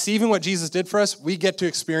 by receiving what Jesus did for us, we get to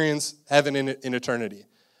experience heaven in eternity.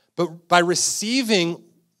 But by receiving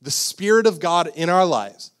the Spirit of God in our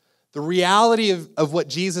lives, the reality of what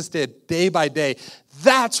Jesus did day by day,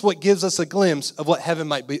 that's what gives us a glimpse of what heaven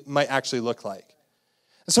might actually look like.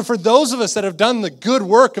 And so for those of us that have done the good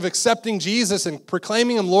work of accepting Jesus and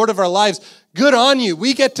proclaiming him Lord of our lives, good on you.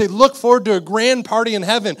 We get to look forward to a grand party in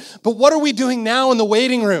heaven. But what are we doing now in the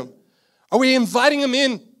waiting room? Are we inviting him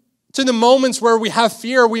in to the moments where we have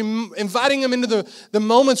fear? Are we inviting him into the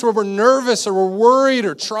moments where we're nervous or we're worried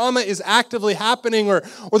or trauma is actively happening or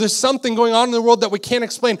there's something going on in the world that we can't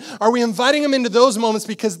explain? Are we inviting him into those moments?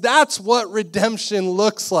 Because that's what redemption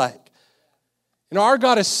looks like. You know, our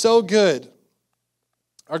God is so good.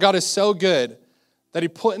 Our God is so good that he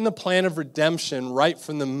put in the plan of redemption right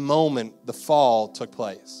from the moment the fall took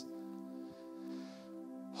place.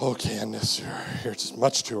 Oh, Candace, you're just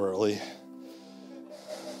much too early.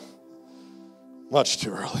 Much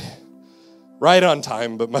too early. Right on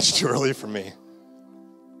time, but much too early for me.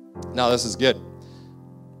 No, this is good.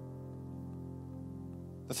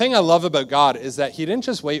 The thing I love about God is that he didn't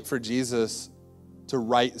just wait for Jesus to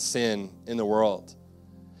right sin in the world.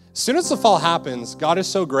 As soon as the fall happens, God is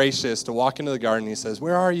so gracious to walk into the garden. He says,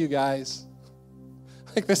 where are you guys?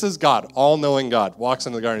 Like, this is God, all-knowing God, walks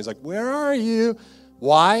into the garden. He's like, where are you?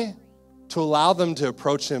 Why? To allow them to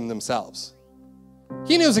approach him themselves.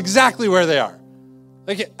 He knows exactly where they are.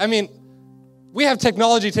 Like, I mean, we have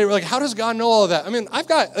technology today. We're like, how does God know all of that? I mean, I've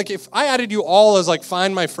got, like, if I added you all as, like,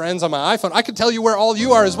 find my friends on my iPhone, I could tell you where all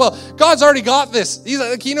you are as well. God's already got this. He's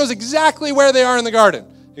like, he knows exactly where they are in the garden.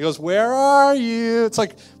 He goes, where are you? It's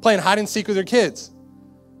like playing hide and seek with your kids.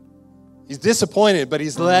 He's disappointed, but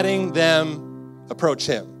he's letting them approach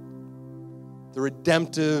him. The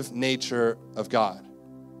redemptive nature of God.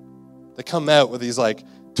 They come out with these, like,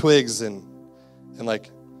 twigs and like,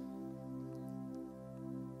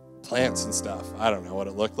 plants and stuff. I don't know what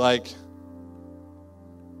it looked like.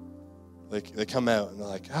 They come out and they're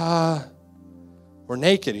like, we're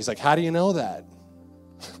naked. He's like, how do you know that?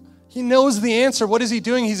 He knows the answer. What is he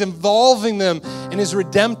doing? He's involving them in his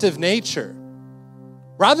redemptive nature.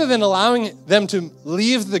 Rather than allowing them to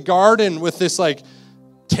leave the garden with this like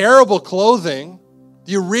terrible clothing,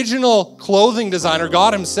 the original clothing designer,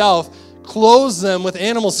 God himself, clothes them with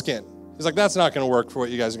animal skin. He's like, that's not going to work for what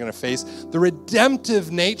you guys are going to face. The redemptive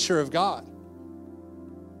nature of God.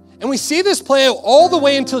 And we see this play out all the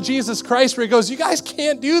way until Jesus Christ, where he goes, you guys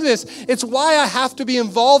can't do this. It's why I have to be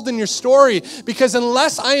involved in your story, because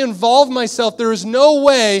unless I involve myself, there is no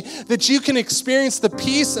way that you can experience the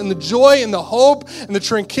peace and the joy and the hope and the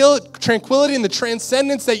tranquility and the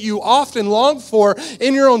transcendence that you often long for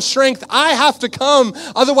in your own strength. I have to come,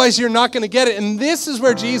 otherwise you're not going to get it. And this is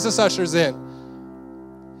where Jesus ushers in.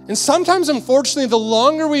 And sometimes, unfortunately, the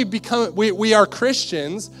longer we are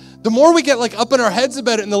Christians, the more we get like up in our heads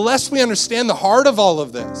about it and the less we understand the heart of all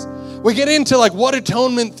of this. We get into like what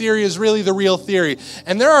atonement theory is really the real theory.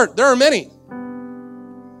 And there are many.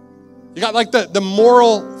 You got like the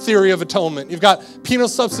moral theory of atonement. You've got penal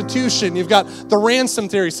substitution. You've got the ransom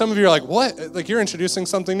theory. Some of you are like, what? Like you're introducing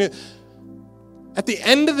something new. At the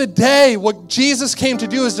end of the day, what Jesus came to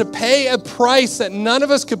do is to pay a price that none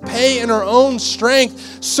of us could pay in our own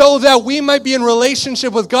strength so that we might be in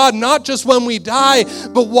relationship with God, not just when we die,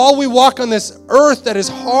 but while we walk on this earth that is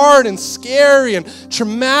hard and scary and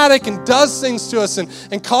traumatic and does things to us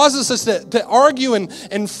and causes us to argue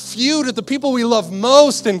and feud with the people we love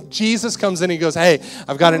most. And Jesus comes in and he goes, hey,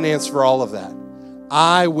 I've got an answer for all of that.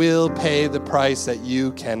 I will pay the price that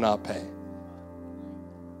you cannot pay.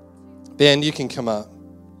 Ben, you can come up.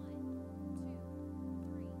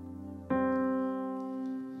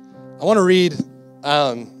 I want to read,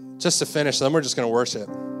 just to finish, then we're just going to worship.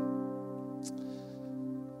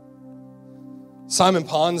 Simon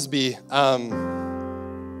Ponsby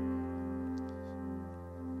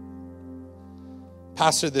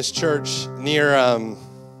pastored this church near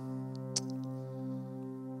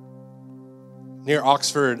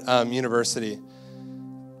Oxford University.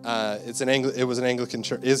 It was an Anglican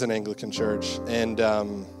church, is an Anglican church, and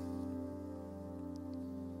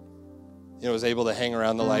was able to hang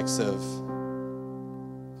around the likes of,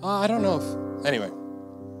 I don't know if, anyway,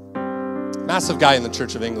 massive guy in the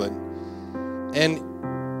Church of England, and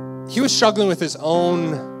he was struggling with his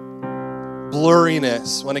own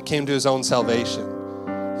blurriness when it came to his own salvation.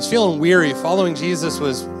 He was feeling weary. Following Jesus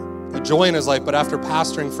was a joy in his life, but after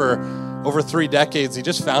pastoring for over 3 decades, he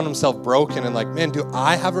just found himself broken and like, man, do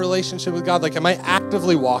I have a relationship with God? Like, am I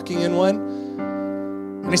actively walking in one?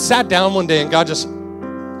 And he sat down one day and God just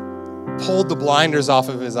pulled the blinders off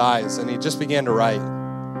of his eyes and he just began to write.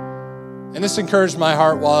 And this encouraged my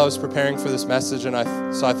heart while I was preparing for this message. And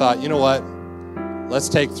so I thought, you know what? Let's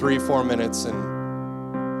take 3-4 minutes and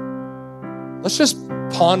let's just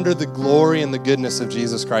ponder the glory and the goodness of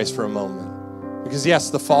Jesus Christ for a moment. Because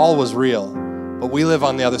yes, the fall was real, but we live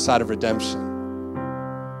on the other side of redemption.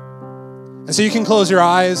 And so you can close your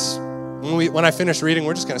eyes. When I finish reading,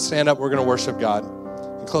 we're just going to stand up. We're going to worship God.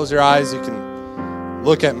 And close your eyes. You can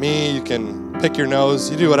look at me. You can pick your nose.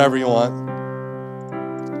 You do whatever you want.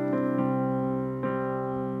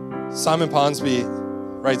 Simon Ponsby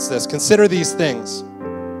writes this: consider these things.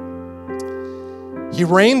 He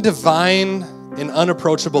reigned divine in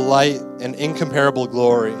unapproachable light and incomparable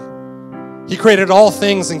glory. He created all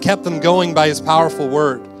things and kept them going by his powerful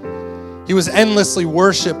word. He was endlessly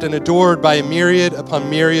worshipped and adored by a myriad upon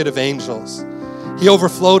myriad of angels. He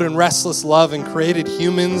overflowed in restless love and created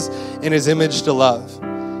humans in his image to love.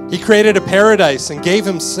 He created a paradise and gave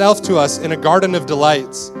himself to us in a garden of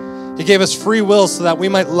delights. He gave us free will so that we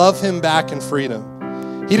might love him back in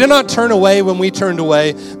freedom. He did not turn away when we turned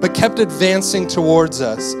away, but kept advancing towards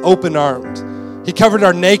us, open-armed. He covered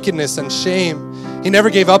our nakedness and shame. He never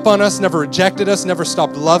gave up on us, never rejected us, never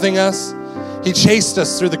stopped loving us. He chased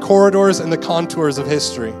us through the corridors and the contours of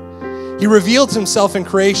history. He revealed himself in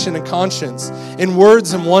creation and conscience, in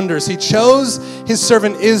words and wonders. He chose his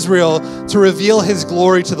servant Israel to reveal his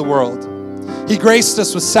glory to the world. He graced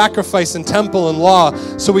us with sacrifice and temple and law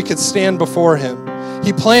so we could stand before him.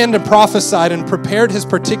 He planned and prophesied and prepared his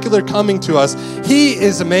particular coming to us. He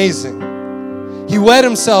is amazing. He wed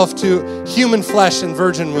himself to human flesh and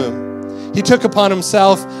virgin womb. He took upon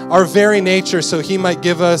himself our very nature so he might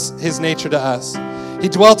give us his nature to us. He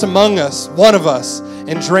dwelt among us, one of us,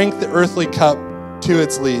 and drank the earthly cup to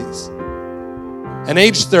its lees. At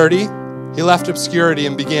age 30, he left obscurity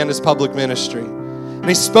and began his public ministry. And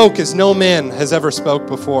he spoke as no man has ever spoke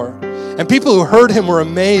before. And people who heard him were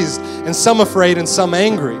amazed, and some afraid and some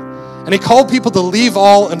angry. And he called people to leave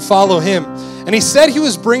all and follow him. And he said he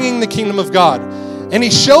was bringing the kingdom of God. And he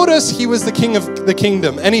showed us he was the king of the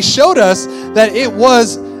kingdom. And he showed us that it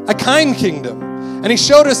was a kind kingdom. And he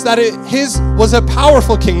showed us that his was a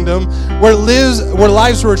powerful kingdom where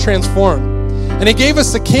lives were transformed. And he gave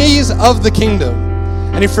us the keys of the kingdom.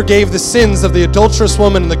 And he forgave the sins of the adulterous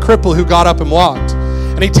woman and the cripple who got up and walked.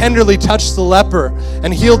 And he tenderly touched the leper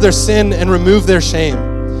and healed their sin and removed their shame.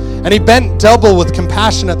 And he bent double with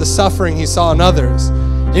compassion at the suffering he saw in others.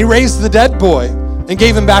 And he raised the dead boy and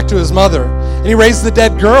gave him back to his mother. And he raised the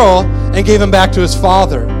dead girl and gave him back to his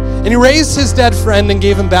father. And he raised his dead friend and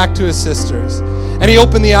gave him back to his sisters. And he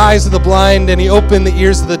opened the eyes of the blind, and he opened the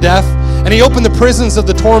ears of the deaf, and he opened the prisons of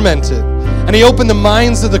the tormented, and he opened the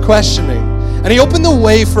minds of the questioning, and he opened the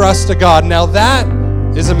way for us to God. Now that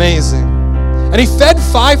is amazing. And he fed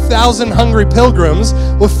 5,000 hungry pilgrims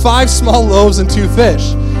with 5 small loaves and 2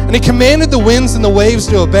 fish. And he commanded the winds and the waves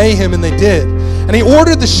to obey him, and they did. And he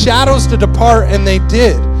ordered the shadows to depart, and they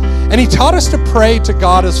did. And he taught us to pray to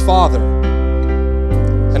God as Father.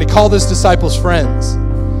 And he called his disciples friends.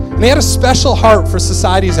 And he had a special heart for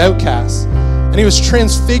society's outcasts. And he was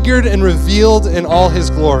transfigured and revealed in all his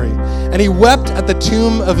glory. And he wept at the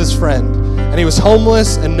tomb of his friend. And he was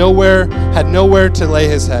homeless and had nowhere to lay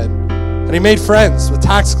his head. And he made friends with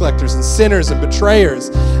tax collectors and sinners and betrayers.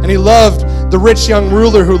 And he loved the rich young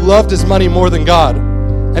ruler who loved his money more than God.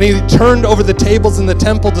 And he turned over the tables in the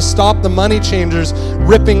temple to stop the money changers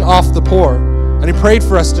ripping off the poor. And he prayed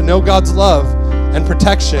for us to know God's love and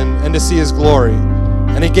protection and to see his glory.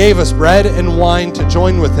 And he gave us bread and wine to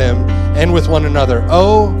join with him and with one another.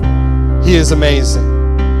 Oh, he is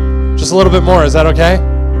amazing. Just a little bit more, is that okay?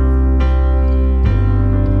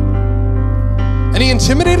 And he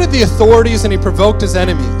intimidated the authorities and he provoked his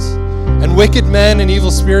enemies. And wicked men and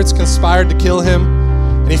evil spirits conspired to kill him.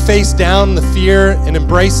 And he faced down the fear and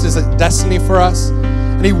embraced his destiny for us.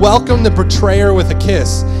 And he welcomed the betrayer with a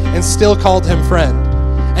kiss and still called him friend.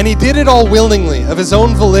 And he did it all willingly, of his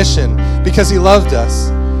own volition, because he loved us.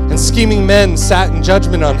 And scheming men sat in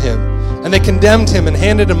judgment on him. And they condemned him and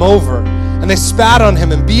handed him over. And they spat on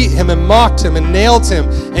him and beat him and mocked him and nailed him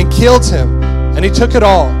and killed him. And he took it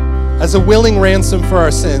all as a willing ransom for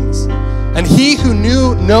our sins. And he who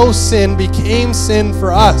knew no sin became sin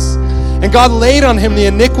for us. And God laid on him the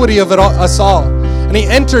iniquity of us all. And he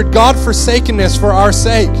entered God-forsakenness for our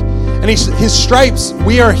sake. And his stripes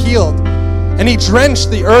we are healed. And he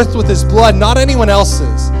drenched the earth with his blood, not anyone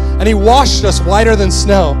else's. And he washed us whiter than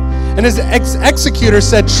snow. And his executor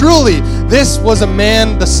said, truly, this was a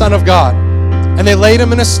man, the Son of God. And they laid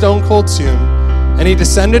him in a stone-cold tomb. And he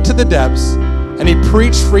descended to the depths. And he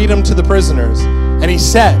preached freedom to the prisoners. And he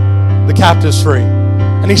set the captives free.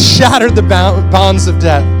 And he shattered the bonds of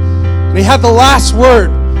death. And he had the last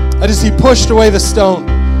word as he pushed away the stone.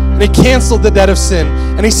 And he canceled the debt of sin.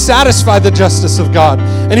 And he satisfied the justice of God.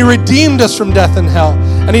 And he redeemed us from death and hell.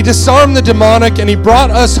 And he disarmed the demonic. And he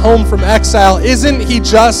brought us home from exile. Isn't he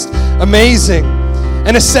just amazing?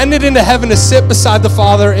 And ascended into heaven to sit beside the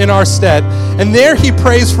Father in our stead. And there he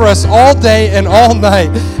prays for us all day and all night.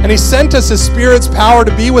 And he sent us his Spirit's power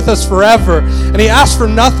to be with us forever. And he asked for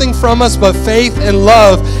nothing from us but faith and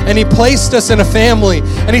love. And he placed us in a family.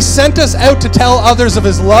 And he sent us out to tell others of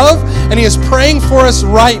his love. And he is praying for us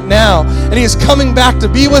right now. And he is coming back to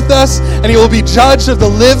be with us. And he will be judge of the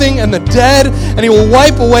living and the dead. And he will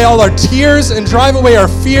wipe away all our tears and drive away our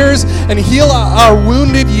fears and heal our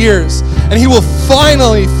wounded years. And he will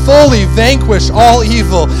finally, fully vanquish all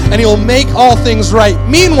evil, and he will make all things right.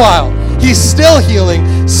 Meanwhile, he's still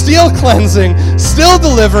healing, still cleansing, still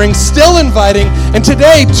delivering, still inviting, and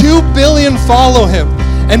today 2 billion follow him,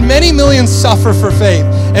 and many millions suffer for faith.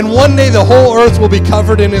 And one day the whole earth will be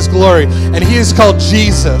covered in his glory, and he is called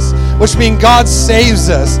Jesus, which means God saves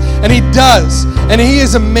us, and he does. And he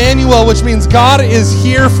is Emmanuel, which means God is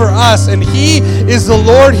here for us, and he is the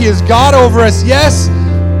Lord. He is God over us. Yes,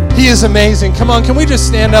 he is amazing. Come on, can we just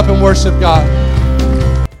stand up and worship God?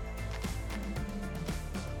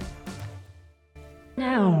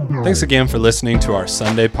 Thanks again for listening to our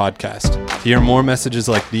Sunday podcast. To hear more messages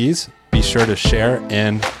like these, be sure to share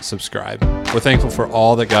and subscribe. We're thankful for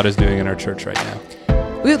all that God is doing in our church right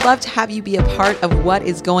now. We would love to have you be a part of what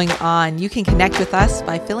is going on. You can connect with us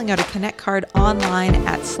by filling out a Connect card online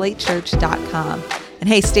at slatechurch.com. And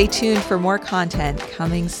hey, stay tuned for more content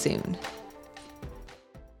coming soon.